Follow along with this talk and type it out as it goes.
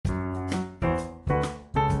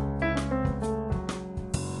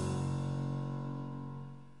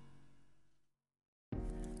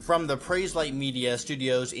From the Praiselight Media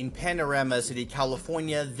Studios in Panorama City,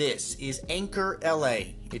 California, this is Anchor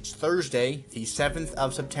LA. It's Thursday, the 7th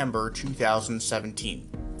of September, 2017.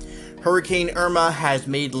 Hurricane Irma has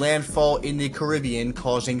made landfall in the Caribbean,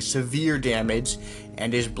 causing severe damage,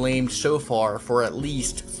 and is blamed so far for at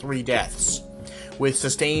least 3 deaths. With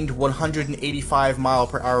sustained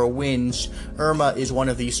 185-mile-per-hour winds, Irma is one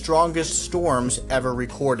of the strongest storms ever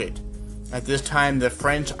recorded. At this time, the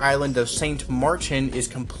French island of Saint Martin is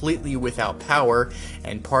completely without power,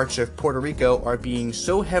 and parts of Puerto Rico are being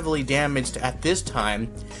so heavily damaged at this time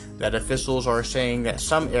that officials are saying that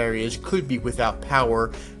some areas could be without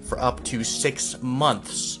power for up to 6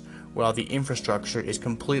 months, while the infrastructure is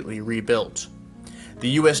completely rebuilt.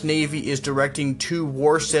 The U.S. Navy is directing 2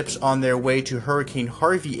 warships on their way to Hurricane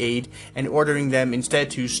Harvey aid and ordering them instead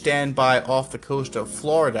to stand by off the coast of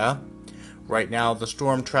Florida. Right now, the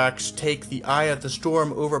storm tracks take the eye of the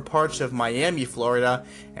storm over parts of Miami, Florida,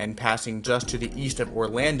 and passing just to the east of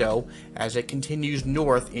Orlando as it continues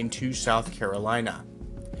north into South Carolina.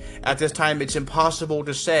 At this time, it's impossible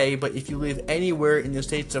to say, but if you live anywhere in the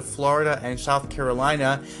states of Florida and South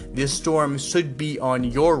Carolina, this storm should be on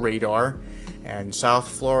your radar, and South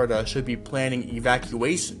Florida should be planning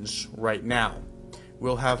evacuations right now.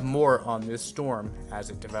 We'll have more on this storm as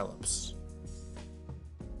it develops.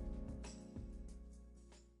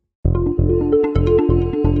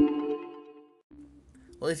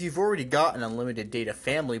 Well, if you've already got an unlimited data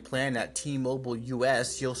family plan at T-Mobile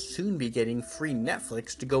US, you'll soon be getting free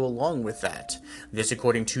Netflix to go along with that. This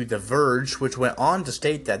according to The Verge, which went on to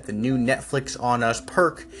state that the new Netflix On Us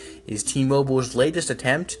perk is T-Mobile's latest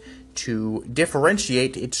attempt to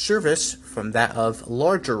differentiate its service from that of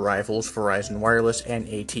larger rivals Verizon Wireless and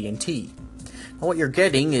AT&T. Now, what you're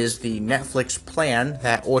getting is the Netflix plan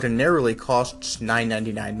that ordinarily costs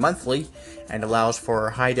 $9.99 monthly and allows for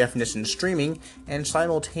high-definition streaming and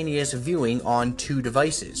simultaneous viewing on 2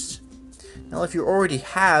 devices. Now, if you already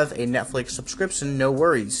have a Netflix subscription, no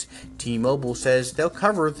worries. T-Mobile says they'll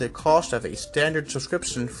cover the cost of a standard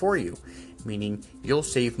subscription for you, meaning you'll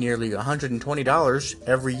save nearly $120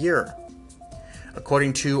 every year.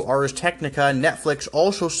 According to Ars Technica, Netflix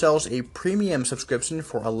also sells a premium subscription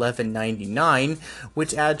for $11.99,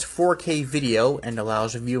 which adds 4K video and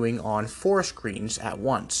allows viewing on 4 screens at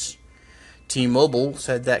once. T-Mobile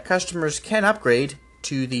said that customers can upgrade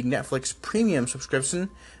to the Netflix premium subscription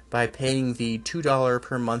by paying the $2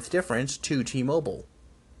 per month difference to T-Mobile.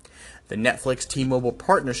 The Netflix-T-Mobile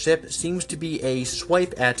partnership seems to be a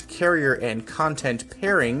swipe at carrier and content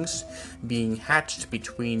pairings being hatched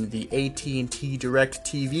between the AT&T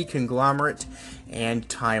DirecTV conglomerate and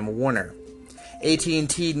Time Warner.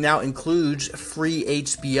 AT&T now includes free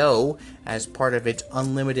HBO as part of its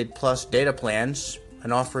Unlimited Plus data plans,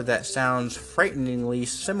 an offer that sounds frighteningly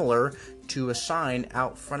similar to a sign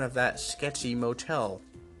out front of that sketchy motel.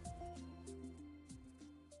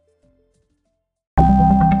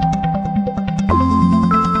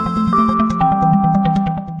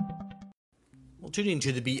 Tuning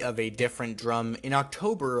to the beat of a different drum, in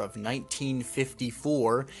October of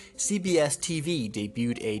 1954, CBS TV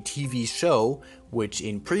debuted a TV show which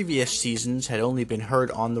in previous seasons had only been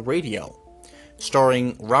heard on the radio.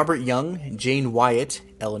 Starring Robert Young, Jane Wyatt,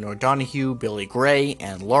 Eleanor Donahue, Billy Gray,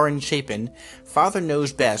 and Lauren Chapin, Father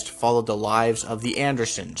Knows Best followed the lives of the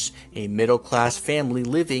Andersons, a middle-class family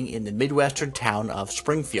living in the Midwestern town of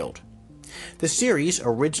Springfield. The series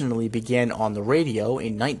originally began on the radio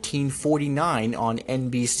in 1949 on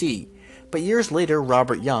NBC, but years later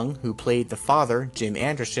Robert Young, who played the father, Jim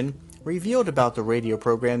Anderson, revealed about the radio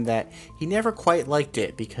program that he never quite liked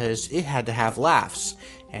it because it had to have laughs,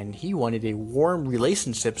 and he wanted a warm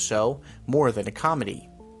relationship show more than a comedy.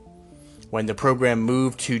 When the program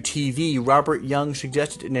moved to TV, Robert Young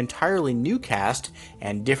suggested an entirely new cast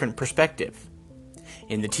and different perspective.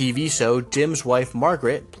 In the TV show, Jim's wife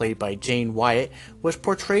Margaret, played by Jane Wyatt, was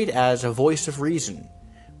portrayed as a voice of reason,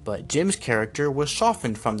 but Jim's character was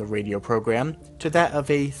softened from the radio program to that of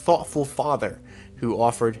a thoughtful father who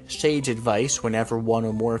offered sage advice whenever one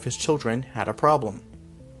or more of his children had a problem.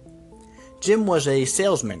 Jim was a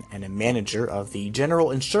salesman and a manager of the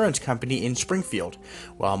General Insurance Company in Springfield,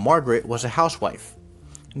 while Margaret was a housewife.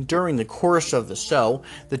 During the course of the show,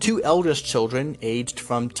 the 2 eldest children aged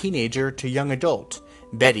from teenager to young adult,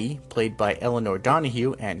 Betty, played by Eleanor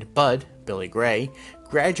Donahue, and Bud, Billy Gray,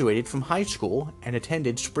 graduated from high school and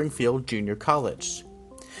attended Springfield Junior College.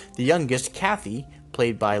 The youngest, Kathy,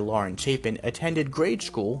 played by Lauren Chapin, attended grade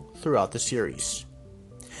school throughout the series.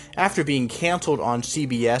 After being canceled on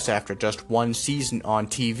CBS after just 1 season on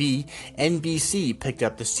TV, NBC picked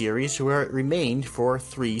up the series where it remained for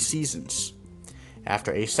 3 seasons.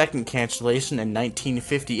 After a second cancellation in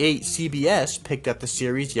 1958, CBS picked up the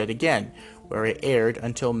series yet again, where it aired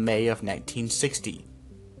until May of 1960.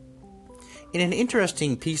 In an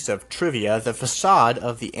interesting piece of trivia, the facade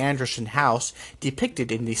of the Anderson house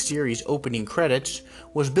depicted in the series' opening credits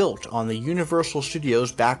was built on the Universal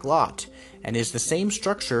Studios back lot, and is the same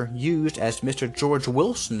structure used as Mr. George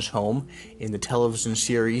Wilson's home in the television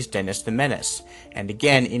series Dennis the Menace, and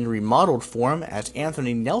again in remodeled form as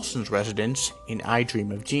Anthony Nelson's residence in I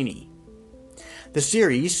Dream of Jeannie. The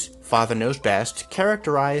series, Father Knows Best,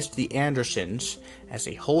 characterized the Andersons as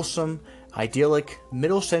a wholesome, idyllic,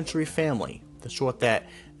 middle-century family, the sort that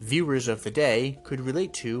viewers of the day could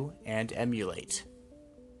relate to and emulate.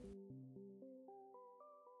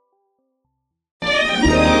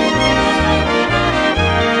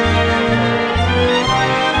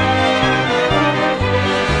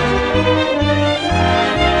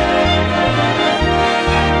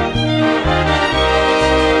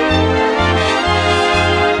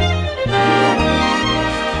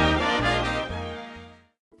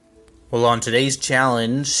 Well, on today's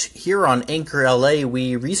challenge, here on Anchor LA,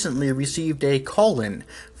 we recently received a call-in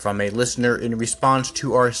from a listener in response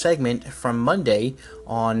to our segment from Monday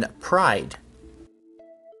on Pride.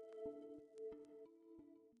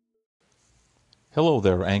 Hello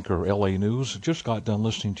there, Anchor LA News. Just got done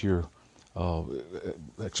listening to your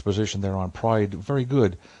exposition there on Pride. Very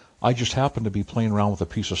good. I just happened to be playing around with a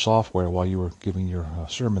piece of software while you were giving your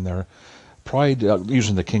sermon there. Pride,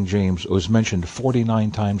 using the King James, was mentioned 49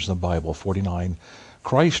 times in the Bible, 49.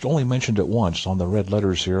 Christ only mentioned it once on the red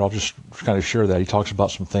letters here. I'll just kind of share that. He talks about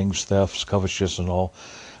some things, thefts, covetousness, and all.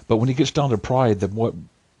 But when he gets down to pride, the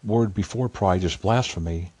word before pride is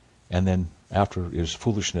blasphemy, and then after is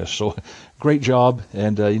foolishness. So great job,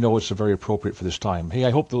 and it's very appropriate for this time. Hey, I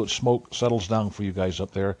hope the smoke settles down for you guys up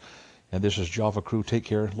there. And this is Java Crew. Take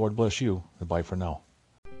care. Lord bless you. Goodbye for now.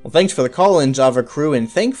 Well, thanks for the call-in, Java Crew,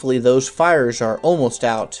 and thankfully those fires are almost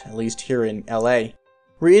out, at least here in LA.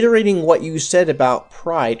 Reiterating what you said about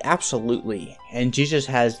pride, absolutely, and Jesus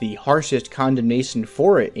has the harshest condemnation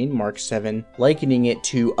for it in Mark 7, likening it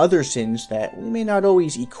to other sins that we may not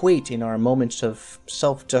always equate in our moments of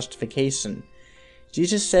self-justification.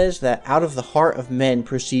 Jesus says that out of the heart of men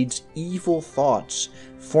proceeds evil thoughts,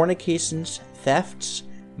 fornications, thefts,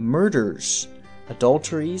 murders,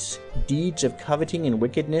 adulteries, deeds of coveting and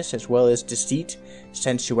wickedness, as well as deceit,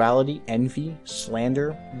 sensuality, envy, slander,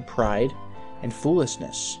 and pride, and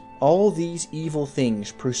foolishness. All these evil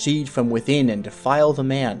things proceed from within and defile the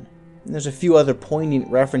man. And there's a few other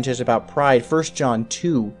poignant references about pride. 1 John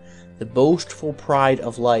 2, the boastful pride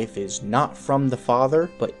of life is not from the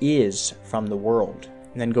Father, but is from the world.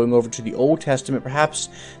 And then going over to the Old Testament, perhaps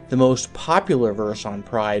the most popular verse on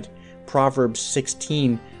pride, Proverbs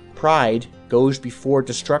 16, pride goes before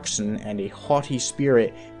destruction, and a haughty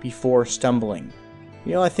spirit before stumbling.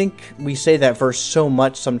 I think we say that verse so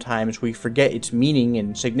much sometimes we forget its meaning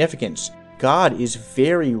and significance. God is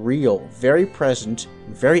very real, very present,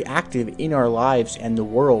 very active in our lives and the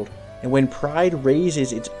world. And when pride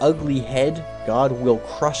raises its ugly head, God will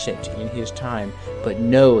crush it in His time, but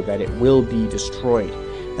know that it will be destroyed.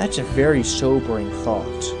 That's a very sobering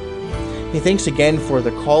thought. Hey, thanks again for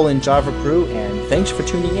the call-in, Java Crew, and thanks for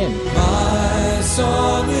tuning in. My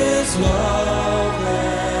song is love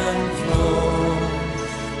and flow,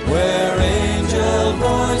 where angel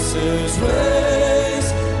voices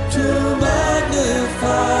raise to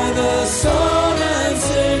magnify the Son and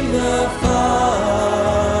sing the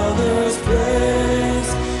Father's praise.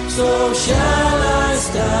 So shall I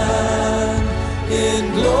stand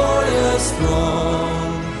in glorious throne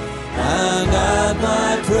and add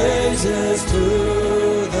my praises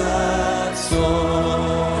to that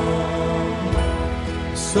song.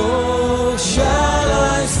 So shall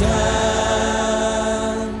I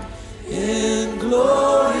stand in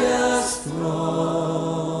glorious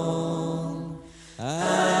throne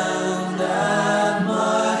and add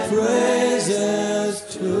my praises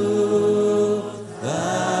to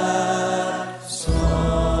that song.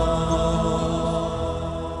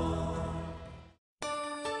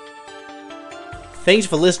 Thanks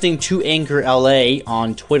for listening to Anchor LA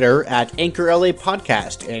on Twitter at Anchor LA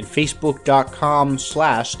Podcast and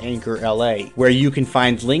Facebook.com/Anchor LA, where you can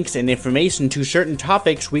find links and information to certain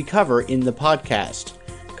topics we cover in the podcast.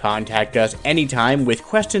 Contact us anytime with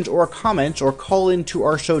questions or comments, or call into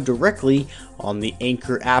our show directly on the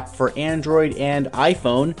Anchor app for Android and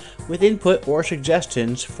iPhone with input or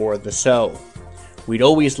suggestions for the show. We'd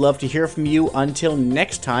always love to hear from you. Until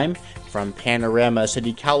next time, from Panorama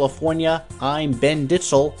City, California, I'm Ben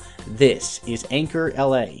Ditzel. This is Anchor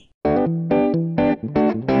LA.